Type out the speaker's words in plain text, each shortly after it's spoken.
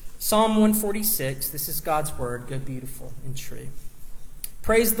Psalm 146, this is God's word, good, beautiful, and true.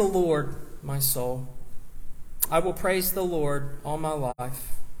 Praise the Lord, my soul. I will praise the Lord all my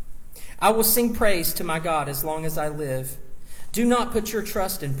life. I will sing praise to my God as long as I live. Do not put your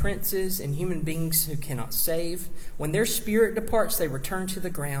trust in princes and human beings who cannot save. When their spirit departs, they return to the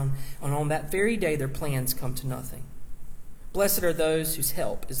ground, and on that very day their plans come to nothing. Blessed are those whose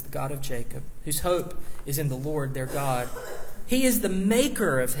help is the God of Jacob, whose hope is in the Lord their God. He is the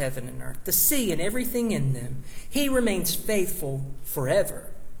maker of heaven and earth, the sea and everything in them. He remains faithful forever.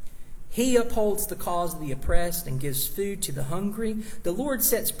 He upholds the cause of the oppressed and gives food to the hungry. The Lord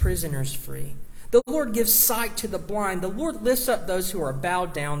sets prisoners free. The Lord gives sight to the blind. The Lord lifts up those who are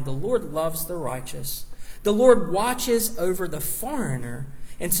bowed down. The Lord loves the righteous. The Lord watches over the foreigner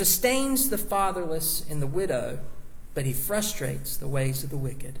and sustains the fatherless and the widow, but he frustrates the ways of the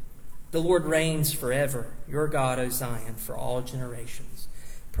wicked. The Lord reigns forever, your God, O Zion, for all generations.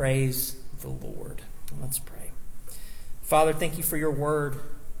 Praise the Lord. Let's pray. Father, thank you for your word,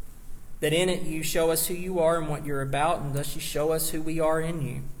 that in it you show us who you are and what you're about, and thus you show us who we are in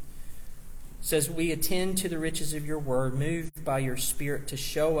you. So as we attend to the riches of your word, moved by your Spirit to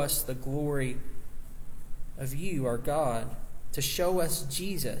show us the glory of you, our God, to show us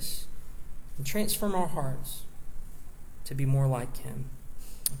Jesus, and transform our hearts to be more like him.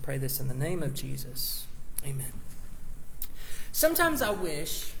 I pray this in the name of Jesus. Amen. Sometimes I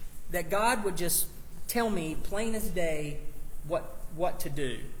wish that God would just tell me plain as day what to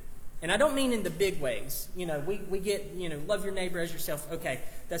do. And I don't mean in the big ways. We get, love your neighbor as yourself. Okay,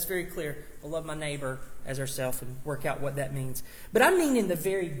 that's very clear. I'll love my neighbor as ourselves and work out what that means. But I mean in the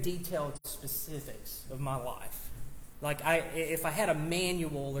very detailed specifics of my life. Like if I had a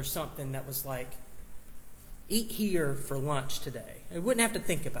manual or something that was like, eat here for lunch today. I wouldn't have to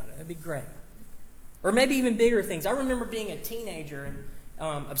think about it. That'd be great. Or maybe even bigger things. I remember being a teenager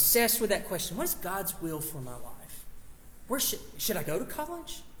and obsessed with that question. What is God's will for my life? Where should I go to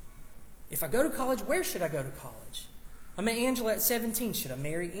college? If I go to college, where should I go to college? I met Angela at 17. Should I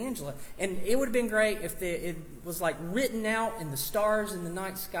marry Angela? And it would have been great if it was like written out in the stars in the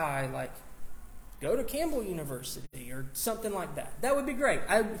night sky, like, go to Campbell University or something like that. That would be great.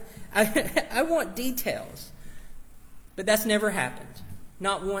 I want details. But that's never happened.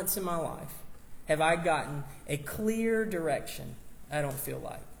 Not once in my life have I gotten a clear direction, I don't feel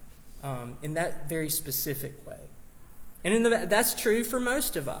like, in that very specific way. And that's true for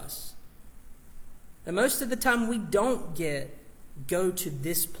most of us. And most of the time we don't go to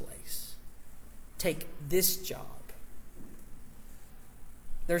this place, take this job.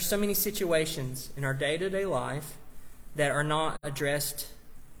 There are so many situations in our day-to-day life that are not addressed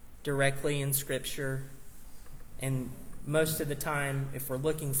directly in Scripture. And most of the time, if we're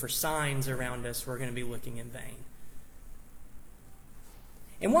looking for signs around us, we're going to be looking in vain.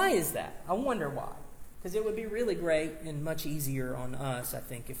 And why is that? I wonder why. Because it would be really great and much easier on us, I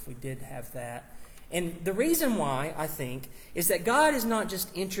think, if we did have that. And the reason why, I think, is that God is not just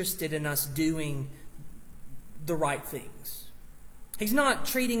interested in us doing the right things. He's not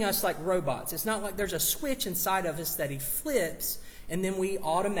treating us like robots. It's not like there's a switch inside of us that he flips and then we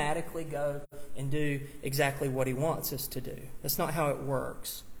automatically go and do exactly what he wants us to do. That's not how it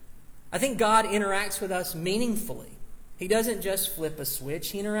works. I think God interacts with us meaningfully. He doesn't just flip a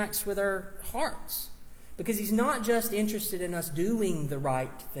switch. He interacts with our hearts. Because he's not just interested in us doing the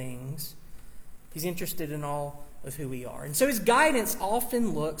right things. He's interested in all of who we are. And so his guidance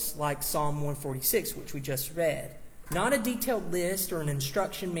often looks like Psalm 146, which we just read. Not a detailed list or an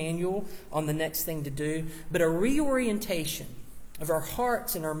instruction manual on the next thing to do, but a reorientation of our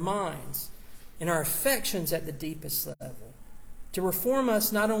hearts and our minds and our affections at the deepest level. To reform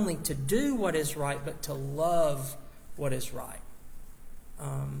us not only to do what is right, but to love what is right.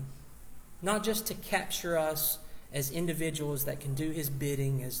 Not just to capture us as individuals that can do his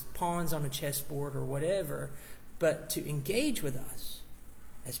bidding as pawns on a chessboard or whatever, but to engage with us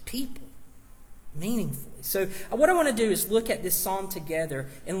as people meaningfully. So what I want to do is look at this psalm together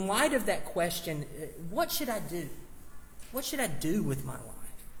in light of that question, what should I do? What should I do with my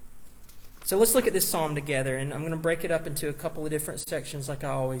life? So let's look at this psalm together, and I'm going to break it up into a couple of different sections like I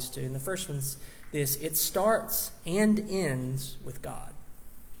always do. And the first one's this: it starts and ends with God.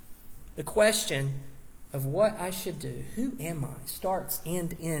 The question of what I should do, who am I, starts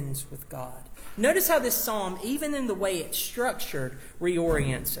and ends with God. Notice how this psalm, even in the way it's structured,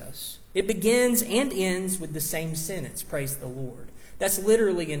 reorients us. It begins and ends with the same sentence, praise the Lord. That's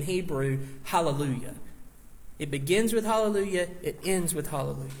literally in Hebrew, hallelujah. It begins with hallelujah, it ends with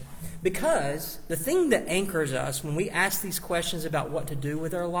hallelujah. Because the thing that anchors us when we ask these questions about what to do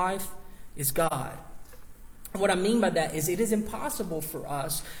with our life is God. What I mean by that is it is impossible for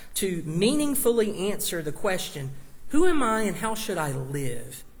us to meaningfully answer the question, who am I and how should I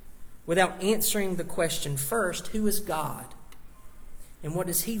live, without answering the question first, who is God and what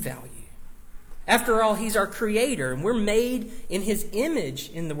does He value? After all, He's our Creator, and we're made in His image,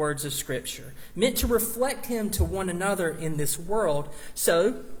 in the words of Scripture, meant to reflect Him to one another in this world.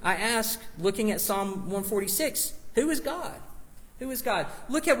 So I ask, looking at Psalm 146, who is God? Who is God?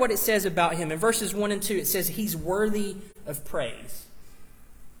 Look at what it says about Him. In verses 1 and 2, it says He's worthy of praise.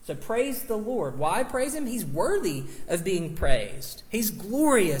 So praise the Lord. Why praise Him? He's worthy of being praised. He's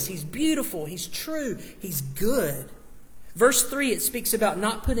glorious. He's beautiful. He's true. He's good. Verse 3, it speaks about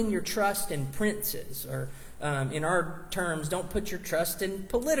not putting your trust in princes, or in our terms, don't put your trust in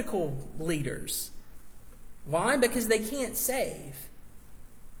political leaders. Why? Because they can't save.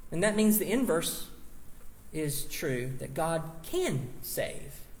 And that means the inverse is true, that God can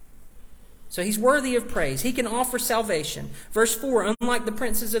save. So He's worthy of praise. He can offer salvation. Verse 4, unlike the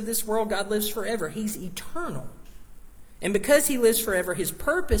princes of this world, God lives forever. He's eternal. And because He lives forever, His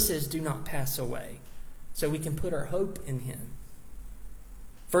purposes do not pass away. So we can put our hope in Him.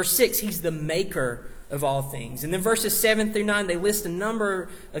 Verse 6, He's the maker of all things. And then verses 7 through 9, they list a number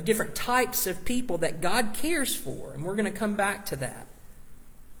of different types of people that God cares for. And we're going to come back to that.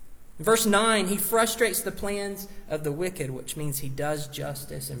 In verse 9, He frustrates the plans of the wicked, which means He does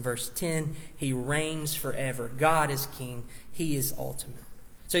justice. In verse 10, He reigns forever. God is King. He is ultimate.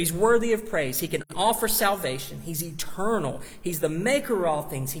 So He's worthy of praise. He can offer salvation. He's eternal. He's the maker of all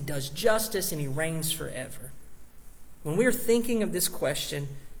things. He does justice and He reigns forever. When we're thinking of this question,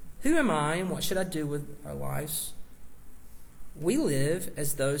 who am I and what should I do with our lives? We live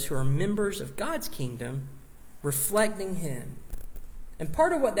as those who are members of God's kingdom, reflecting Him. And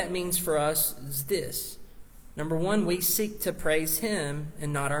part of what that means for us is this. Number one, we seek to praise Him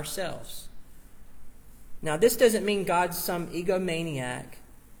and not ourselves. Now, this doesn't mean God's some egomaniac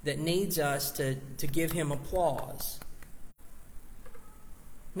that needs us to give Him applause.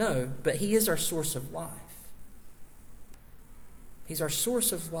 No, but He is our source of life. He's our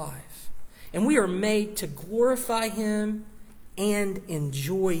source of life. And we are made to glorify Him and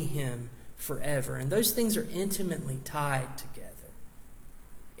enjoy Him forever. And those things are intimately tied together.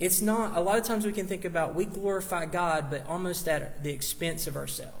 It's not, a lot of times we can think about we glorify God, but almost at the expense of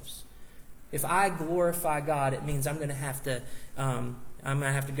ourselves. If I glorify God, it means I'm going to have to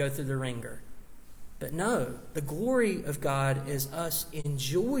go through the ringer. But no, the glory of God is us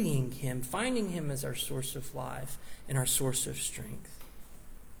enjoying Him, finding Him as our source of life and our source of strength.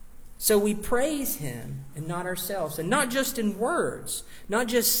 So we praise Him and not ourselves. And not just in words, not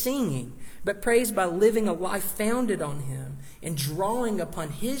just singing, but praise by living a life founded on Him and drawing upon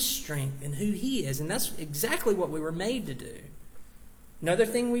His strength and who He is. And that's exactly what we were made to do. Another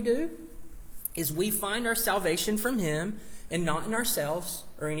thing we do is we find our salvation from Him and not in ourselves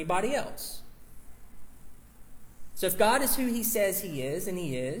or anybody else. So if God is who He says He is, and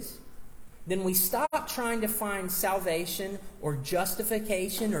He is, then we stop trying to find salvation or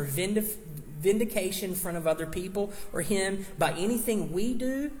justification or vindication in front of other people or Him by anything we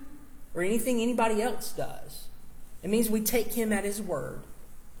do or anything anybody else does. It means we take Him at His word.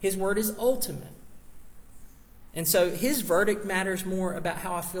 His word is ultimate. And so His verdict matters more about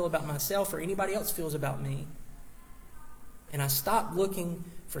how I feel about myself or anybody else feels about me. And I stop looking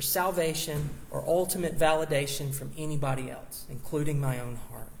for salvation or ultimate validation from anybody else, including my own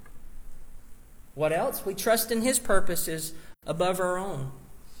heart. What else? We trust in His purposes above our own.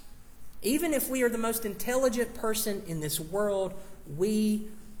 Even if we are the most intelligent person in this world, we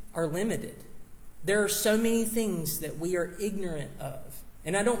are limited. There are so many things that we are ignorant of.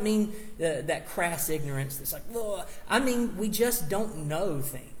 And I don't mean that crass ignorance that's like, ugh. I mean, we just don't know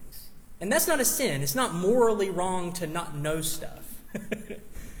things. And that's not a sin. It's not morally wrong to not know stuff.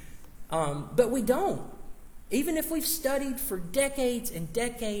 But we don't. Even if we've studied for decades and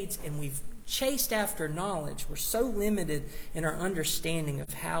decades and we've chased after knowledge, we're so limited in our understanding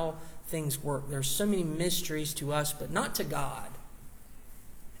of how things work. There's so many mysteries to us, but not to God.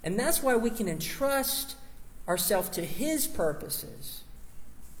 And that's why we can entrust ourselves to His purposes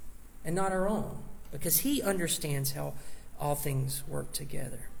and not our own, because He understands how all things work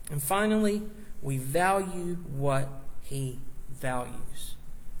together. And finally, we value what He values.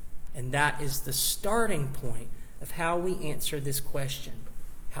 And that is the starting point of how we answer this question.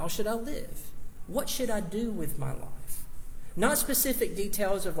 How should I live? What should I do with my life? Not specific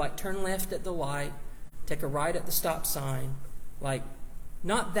details of like turn left at the light, take a right at the stop sign, like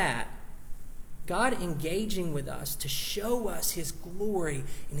not that. God engaging with us to show us His glory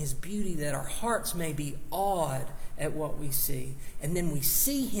and His beauty, that our hearts may be awed at what we see. And then we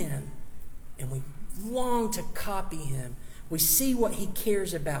see Him and we long to copy him. We see what he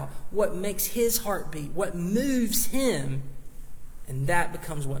cares about, what makes his heart beat, what moves him, and that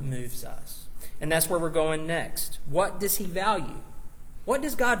becomes what moves us. And that's where we're going next. What does he value? What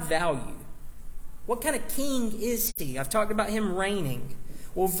does God value? What kind of king is he? I've talked about him reigning.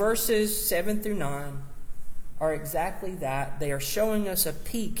 Well, verses 7 through 9 are exactly that. They are showing us a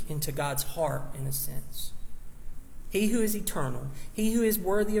peek into God's heart, in a sense. He who is eternal, he who is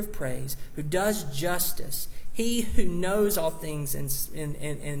worthy of praise, who does justice, he who knows all things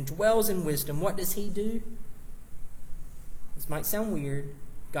and dwells in wisdom, what does he do? This might sound weird.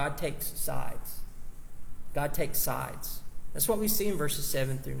 God takes sides. God takes sides. That's what we see in verses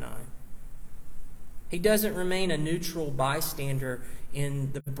 7 through 9. He doesn't remain a neutral bystander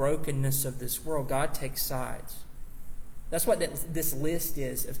in the brokenness of this world. God takes sides. That's what this list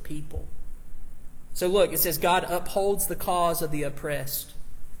is of people. So look, it says God upholds the cause of the oppressed.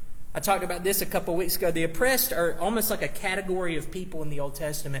 I talked about this a couple weeks ago. The oppressed are almost like a category of people in the Old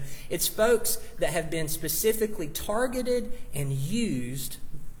Testament. It's folks that have been specifically targeted and used,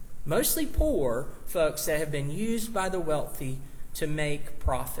 mostly poor folks that have been used by the wealthy to make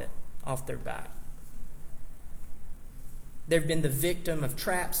profit off their back. They've been the victim of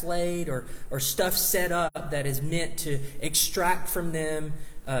traps laid or stuff set up that is meant to extract from them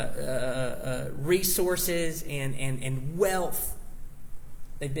resources and wealth.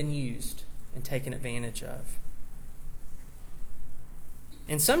 They've been used and taken advantage of.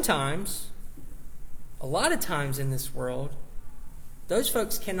 And sometimes, a lot of times in this world, those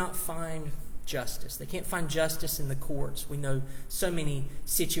folks cannot find justice. They can't find justice in the courts. We know so many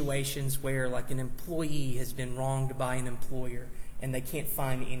situations where like an employee has been wronged by an employer and they can't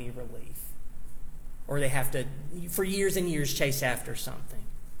find any relief. Or they have to, for years and years, chase after something.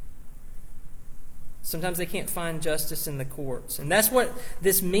 Sometimes they can't find justice in the courts. And that's what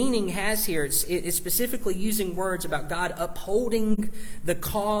this meaning has here. It's specifically using words about God upholding the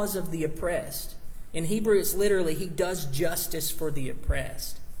cause of the oppressed. In Hebrew, it's literally, he does justice for the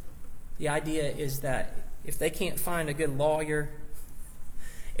oppressed. The idea is that if they can't find a good lawyer,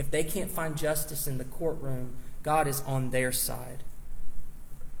 if they can't find justice in the courtroom, God is on their side.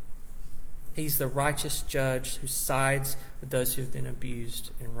 He's the righteous judge who sides with those who have been abused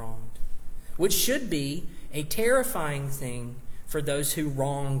and wronged. Which should be a terrifying thing for those who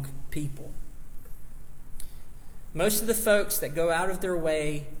wrong people. Most of the folks that go out of their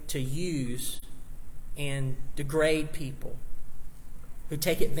way to use and degrade people, who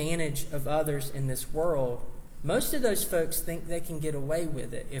take advantage of others in this world, most of those folks think they can get away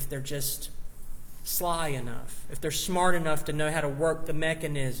with it if they're just sly enough, if they're smart enough to know how to work the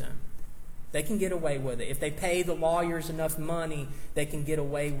mechanism. They can get away with it. If they pay the lawyers enough money, they can get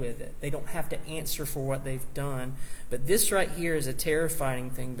away with it. They don't have to answer for what they've done. But this right here is a terrifying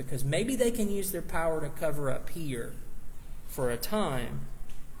thing because maybe they can use their power to cover up here for a time.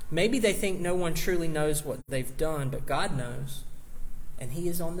 Maybe they think no one truly knows what they've done, but God knows. And he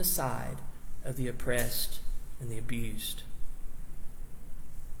is on the side of the oppressed and the abused.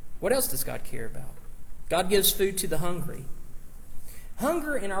 What else does God care about? God gives food to the hungry.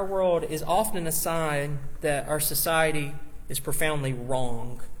 Hunger in our world is often a sign that our society is profoundly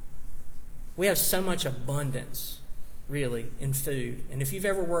wrong. We have so much abundance, really, in food. And if you've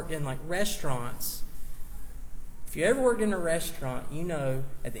ever worked in like restaurants, if you ever worked in a restaurant, you know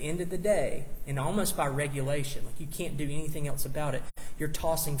at the end of the day, and almost by regulation, like you can't do anything else about it, you're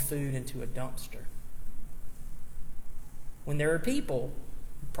tossing food into a dumpster. When there are people,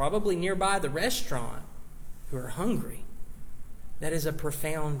 probably nearby the restaurant, who are hungry, that is a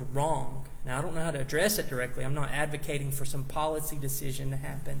profound wrong. Now, I don't know how to address it directly. I'm not advocating for some policy decision to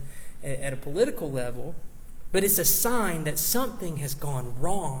happen at a political level, but it's a sign that something has gone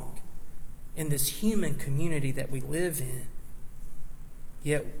wrong in this human community that we live in.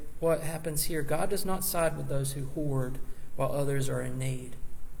 Yet, what happens here? God does not side with those who hoard while others are in need.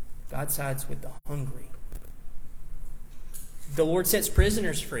 God sides with the hungry. The Lord sets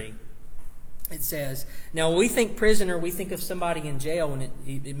prisoners free. It says, now we think prisoner, we think of somebody in jail, and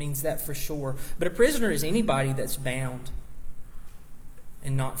it means that for sure. But a prisoner is anybody that's bound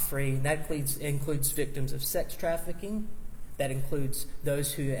and not free. And that includes victims of sex trafficking. That includes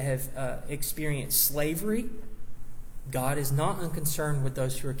those who have experienced slavery. God is not unconcerned with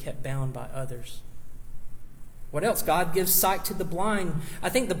those who are kept bound by others. What else? God gives sight to the blind. I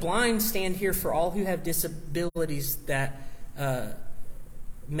think the blind stand here for all who have disabilities that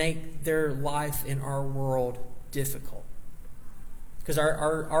make their life in our world difficult. Because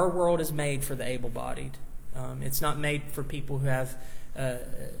our world is made for the able-bodied. It's not made for people who have a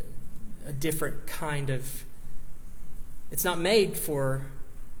different kind of... It's not made for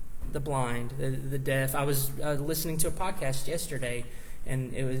the blind, the deaf. I was listening to a podcast yesterday,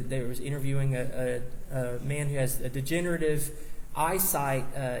 and they was interviewing a man who has a degenerative eyesight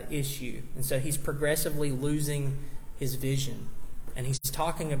issue, and so he's progressively losing his vision. And he's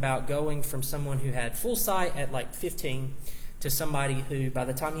talking about going from someone who had full sight at like 15 to somebody who, by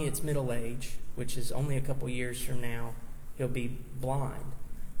the time he hits middle age, which is only a couple years from now, he'll be blind.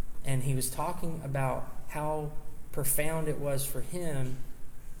 And he was talking about how profound it was for him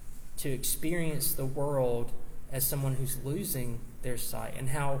to experience the world as someone who's losing their sight, and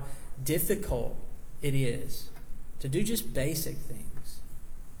how difficult it is to do just basic things.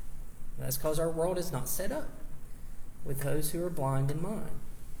 And that's because our world is not set up with those who are blind in mind.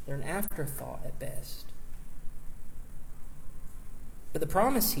 They're an afterthought at best. But the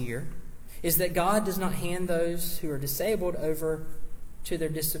promise here is that God does not hand those who are disabled over to their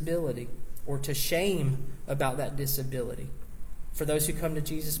disability or to shame about that disability. For those who come to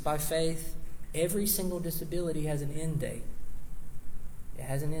Jesus by faith, every single disability has an end date. It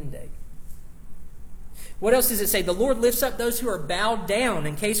has an end date. What else does it say? The Lord lifts up those who are bowed down.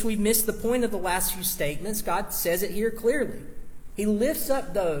 In case we missed the point of the last few statements, God says it here clearly. He lifts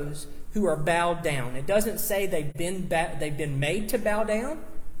up those who are bowed down. It doesn't say they've been made to bow down,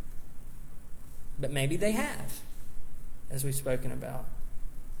 but maybe they have, as we've spoken about.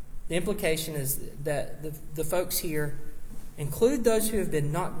 The implication is that the folks here include those who have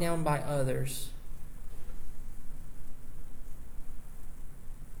been knocked down by others.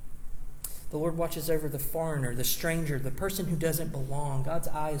 The Lord watches over the foreigner, the stranger, the person who doesn't belong. God's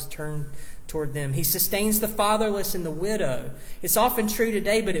eye is turned toward them. He sustains the fatherless and the widow. It's often true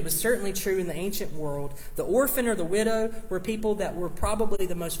today, but it was certainly true in the ancient world. The orphan or the widow were people that were probably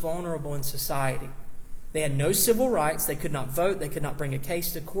the most vulnerable in society. They had no civil rights. They could not vote. They could not bring a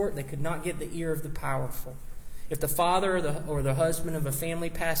case to court. They could not get the ear of the powerful. If the father or the husband of a family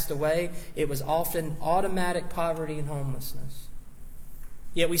passed away, it was often automatic poverty and homelessness.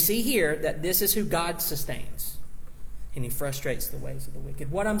 Yet we see here that this is who God sustains, and He frustrates the ways of the wicked.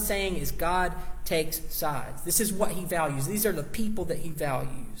 What I'm saying is God takes sides. This is what He values. These are the people that He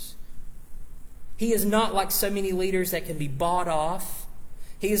values. He is not like so many leaders that can be bought off.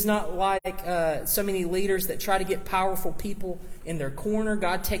 He is not like so many leaders that try to get powerful people in their corner.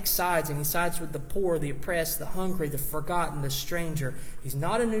 God takes sides, and He sides with the poor, the oppressed, the hungry, the forgotten, the stranger. He's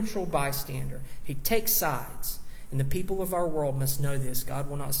not a neutral bystander. He takes sides. And the people of our world must know this. God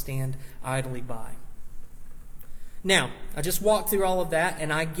will not stand idly by. Now, I just walked through all of that,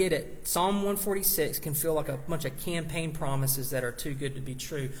 and I get it. Psalm 146 can feel like a bunch of campaign promises that are too good to be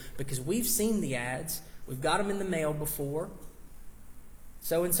true, because we've seen the ads. We've got them in the mail before.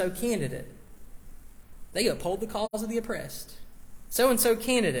 So-and-so candidate, they uphold the cause of the oppressed. So-and-so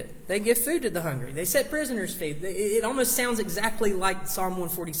candidate, they give food to the hungry. They set prisoners free. It almost sounds exactly like Psalm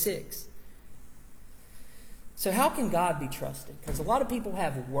 146. So how can God be trusted? Because a lot of people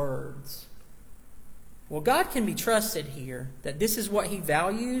have words. Well, God can be trusted here, that this is what He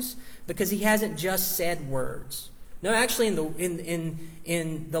values, because He hasn't just said words. No, actually,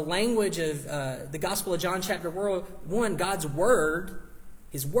 in the language of the Gospel of John chapter 1, God's word,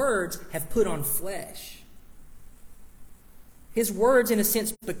 His words have put on flesh. His words, in a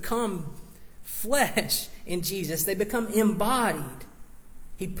sense, become flesh in Jesus. They become embodied.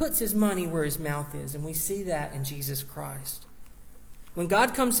 He puts His money where His mouth is, and we see that in Jesus Christ. When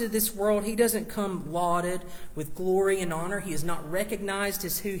God comes to this world, He doesn't come lauded with glory and honor. He is not recognized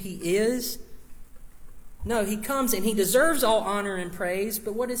as who He is. No, He comes and He deserves all honor and praise,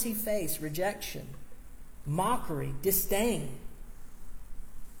 but what does He face? Rejection, mockery, disdain.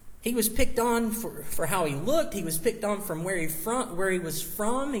 He was picked on for how He looked. He was picked on from where he was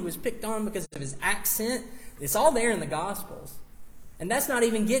from. He was picked on because of His accent. It's all there in the Gospels. And that's not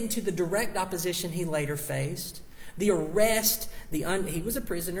even getting to the direct opposition He later faced. The arrest, he was a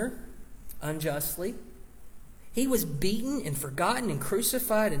prisoner, unjustly. He was beaten and forgotten and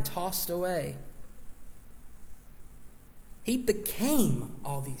crucified and tossed away. He became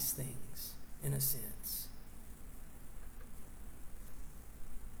all these things, in a sense.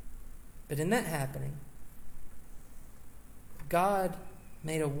 But in that happening, God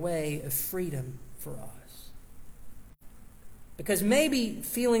made a way of freedom for us. Because maybe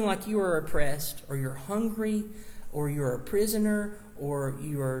feeling like you are oppressed, or you're hungry, or you're a prisoner, or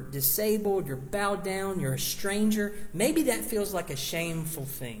you're disabled, you're bowed down, you're a stranger, maybe that feels like a shameful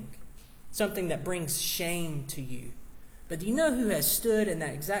thing, something that brings shame to you. But do you know who has stood in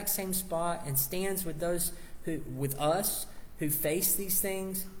that exact same spot and stands with with us who face these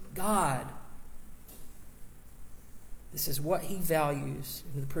things? God. This is what He values.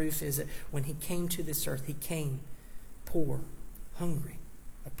 And the proof is that when He came to this earth, He came poor, hungry,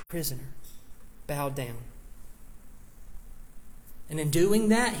 a prisoner, bowed down. And in doing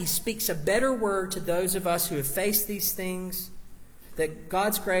that, he speaks a better word to those of us who have faced these things, that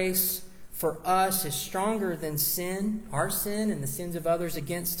God's grace for us is stronger than sin, our sin and the sins of others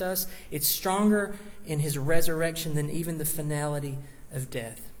against us. It's stronger in his resurrection than even the finality of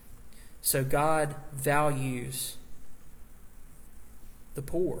death. So God values the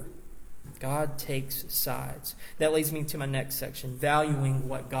poor. God takes sides. That leads me to my next section, valuing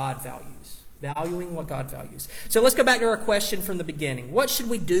what God values. Valuing what God values. So let's go back to our question from the beginning. What should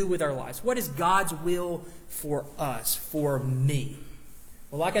we do with our lives? What is God's will for us, for me?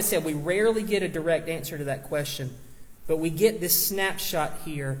 Well, like I said, we rarely get a direct answer to that question, but we get this snapshot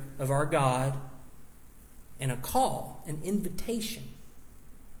here of our God and a call, an invitation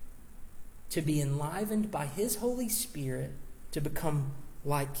to be enlivened by his Holy Spirit to become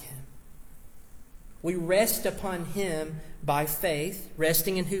like him. We rest upon him by faith,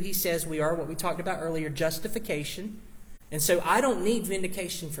 resting in who he says we are, what we talked about earlier, justification. And so I don't need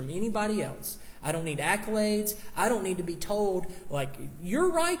vindication from anybody else. I don't need accolades. I don't need to be told, like,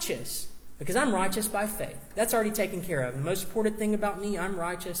 you're righteous, because I'm righteous by faith. That's already taken care of. The most important thing about me, I'm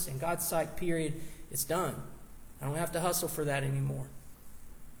righteous in God's sight, period. It's done. I don't have to hustle for that anymore.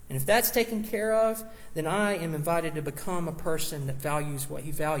 And if that's taken care of, then I am invited to become a person that values what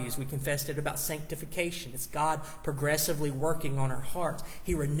he values. We confessed it about sanctification. It's God progressively working on our hearts.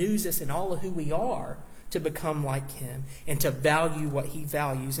 He renews us in all of who we are to become like him and to value what he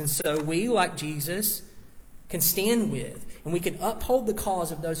values. And so we, like Jesus, can stand with and we can uphold the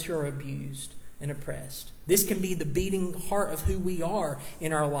cause of those who are abused and oppressed. This can be the beating heart of who we are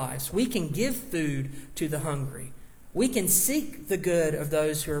in our lives. We can give food to the hungry. We can seek the good of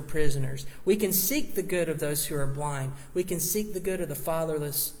those who are prisoners. We can seek the good of those who are blind. We can seek the good of the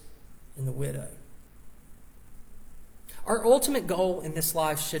fatherless and the widow. Our ultimate goal in this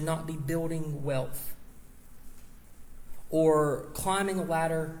life should not be building wealth or climbing a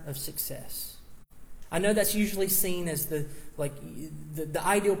ladder of success. I know that's usually seen as the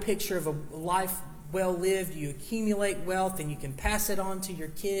ideal picture of a life well lived. You accumulate wealth and you can pass it on to your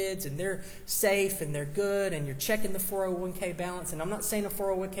kids and they're safe and they're good and you're checking the 401k balance. And I'm not saying a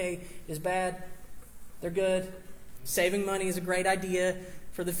 401k is bad. They're good. Saving money is a great idea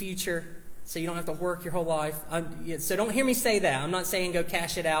for the future so you don't have to work your whole life. So don't hear me say that. I'm not saying go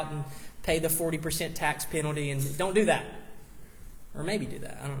cash it out and pay the 40% tax penalty and don't do that. Or maybe do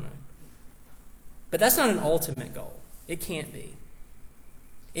that. I don't know. But that's not an ultimate goal. It can't be.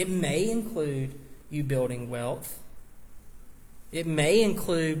 It may include you building wealth. It may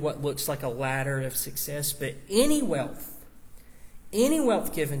include what looks like a ladder of success, but any wealth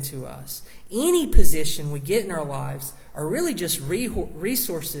given to us, any position we get in our lives are really just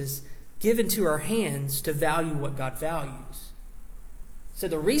resources given to our hands to value what God values. So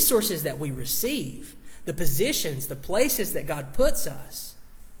the resources that we receive, the positions, the places that God puts us,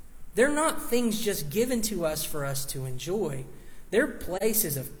 they're not things just given to us for us to enjoy. They're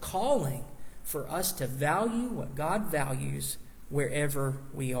places of calling for us to value what God values wherever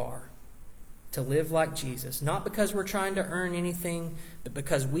we are. To live like Jesus. Not because we're trying to earn anything, but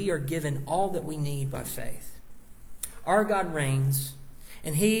because we are given all that we need by faith. Our God reigns,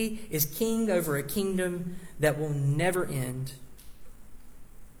 and he is king over a kingdom that will never end.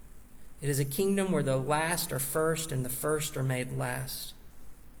 It is a kingdom where the last are first and the first are made last.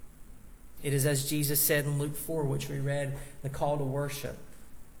 It is as Jesus said in Luke 4, which we read, the call to worship.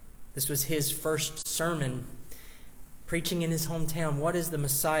 This was his first sermon, preaching in his hometown. What is the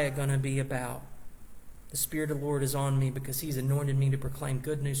Messiah going to be about? The Spirit of the Lord is on me because he's anointed me to proclaim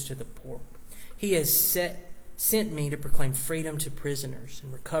good news to the poor. He has sent me to proclaim freedom to prisoners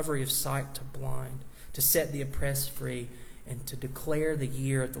and recovery of sight to blind, to set the oppressed free, and to declare the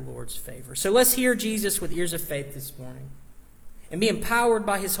year of the Lord's favor. So let's hear Jesus with ears of faith this morning and be empowered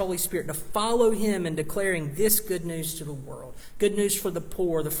by his Holy Spirit to follow him in declaring this good news to the world. Good news for the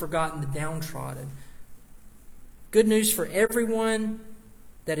poor, the forgotten, the downtrodden. Good news for everyone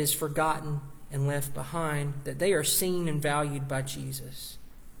that is forgotten and left behind, that they are seen and valued by Jesus.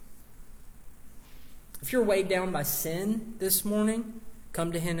 If you're weighed down by sin this morning,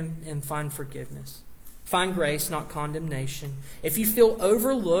 come to him and find forgiveness. Find grace, not condemnation. If you feel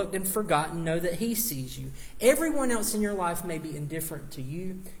overlooked and forgotten, know that he sees you. Everyone else in your life may be indifferent to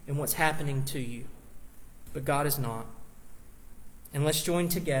you and what's happening to you, but God is not. And let's join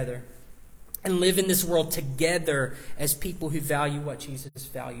together and live in this world together as people who value what Jesus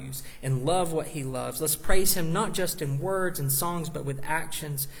values and love what he loves. Let's praise him not just in words and songs, but with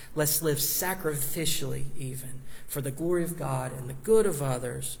actions. Let's live sacrificially even for the glory of God and the good of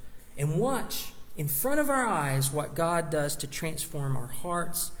others. And watch in front of our eyes what God does to transform our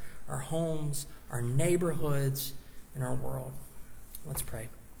hearts, our homes, our neighborhoods, and our world. Let's pray.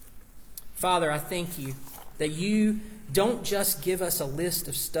 Father, I thank you that you don't just give us a list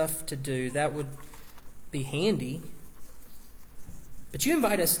of stuff to do. That would be handy. But you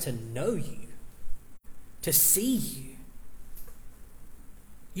invite us to know you, to see you.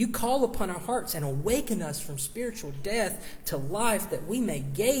 You call upon our hearts and awaken us from spiritual death to life, that we may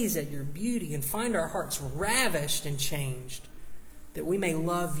gaze at your beauty and find our hearts ravished and changed, that we may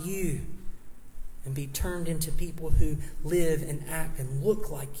love you and be turned into people who live and act and look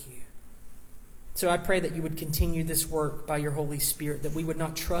like you. So I pray that you would continue this work by your Holy Spirit, that we would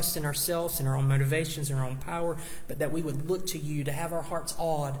not trust in ourselves and our own motivations and our own power, but that we would look to you, to have our hearts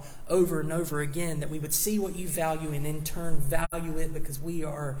awed over and over again, that we would see what you value and in turn value it because we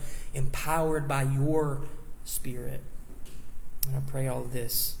are empowered by your Spirit. And I pray all of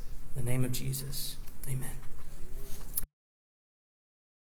this in the name of Jesus. Amen.